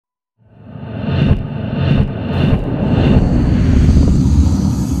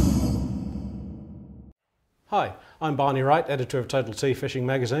Hi, I'm Barney Wright, editor of Total Sea Fishing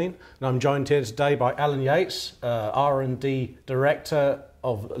magazine, and I'm joined here today by Alan Yates, R&D director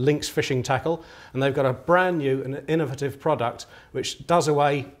of Lynx fishing tackle, and they've got a brand new and innovative product which does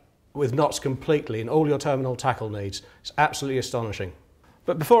away with knots completely in all your terminal tackle needs. It's absolutely astonishing.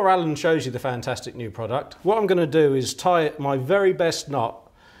 But before Alan shows you the fantastic new product, what I'm going to do is tie my very best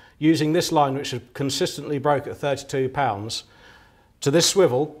knot using this line which consistently broke at 32 pounds to this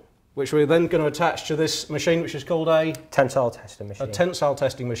swivel, which we're then going to attach to this machine, which is called a tensile testing machine. A tensile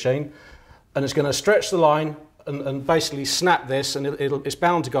testing machine, and it's going to stretch the line and basically snap this, and it's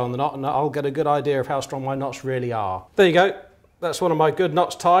bound to go on the knot, and I'll get a good idea of how strong my knots really are. There you go. That's one of my good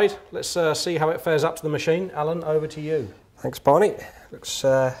knots tied. Let's see how it fares up to the machine. Alan, over to you. Thanks, Barney. Looks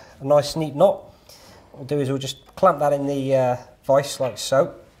a nice, neat knot. What we'll do is we'll just clamp that in the vise like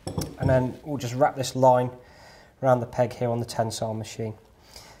so, and then we'll just wrap this line around the peg here on the tensile machine.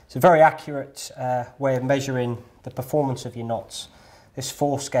 It's a very accurate way of measuring the performance of your knots. This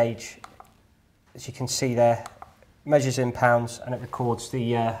force gauge, as you can see there, measures in pounds and it records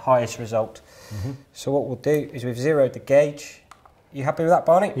the highest result. So what we'll do is we've zeroed the gauge. You happy with that,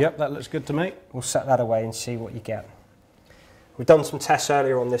 Barney? Yep, that looks good to me. We'll set that away and see what you get. We've done some tests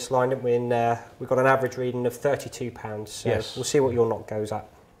earlier on this line, didn't we? And we've got an average reading of 32 pounds. So yes. We'll see what your knot goes at.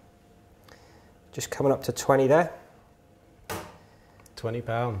 Just coming up to 20 there. 20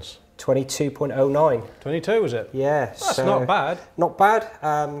 pounds. 22.09. 22 was it? Yeah. That's not bad. Not bad.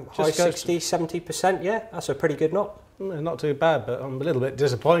 High 60, 70%, yeah. That's a pretty good knot. Not too bad, but I'm a little bit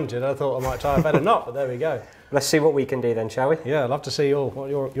disappointed. I thought I might tie a better knot, but there we go. Let's see what we can do then, shall we? Yeah, I'd love to see what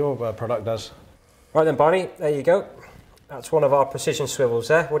your product does. Right then, Barney, there you go. That's one of our precision swivels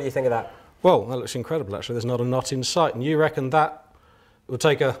there. What do you think of that? Well, that looks incredible, actually. There's not a knot in sight, and you reckon that will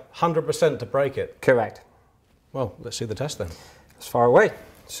take 100% to break it? Correct. Well, let's see the test then. As far away.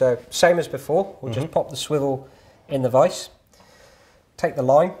 So, same as before, we'll just pop the swivel in the vise, take the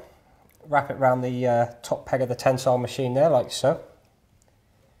line, wrap it around the top peg of the tensile machine there, like so.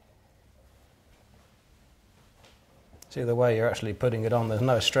 See the way you're actually putting it on, there's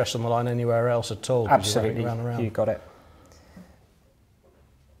no stress on the line anywhere else at all. Absolutely, around and around. You got it.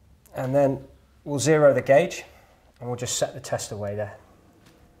 And then we'll zero the gauge, and we'll just set the test away there.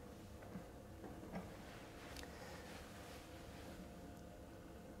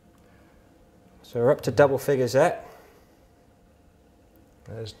 So we're up to double figures there.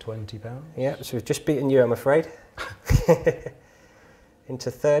 There's 20 pounds. Yeah, so we've just beaten you, I'm afraid.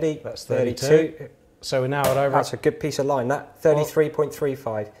 Into 30. That's 32. So we're now at over... That's a good piece of line, that.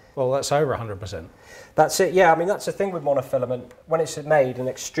 33.35. Well, that's over 100%. That's it, yeah. I mean, that's the thing with monofilament. When it's made and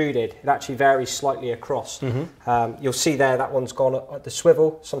extruded, it actually varies slightly across. You'll see there, that one's gone at the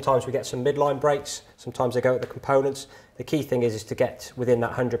swivel. Sometimes we get some midline breaks. Sometimes they go at the components. The key thing is to get within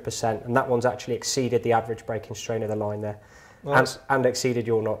that 100%, and that one's actually exceeded the average breaking strain of the line there. Well, and exceeded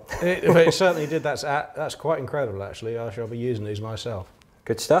your knot. It certainly did. That's quite incredible, actually. I shall be using these myself.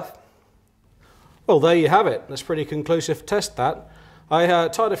 Good stuff. Well, there you have it. That's a pretty conclusive test, that. I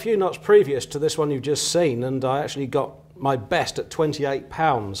tied a few knots previous to this one you've just seen, and I actually got my best at 28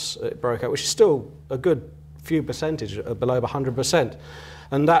 pounds it broke out, which is still a good few percentage, below 100%.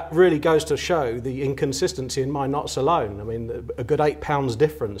 And that really goes to show the inconsistency in my knots alone. I mean, a good 8 pounds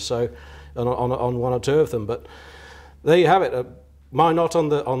difference so on one or two of them. But there you have it. My knot on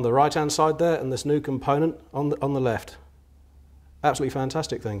the right-hand side there, and this new component on the left. Absolutely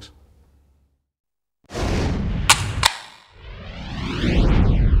fantastic things.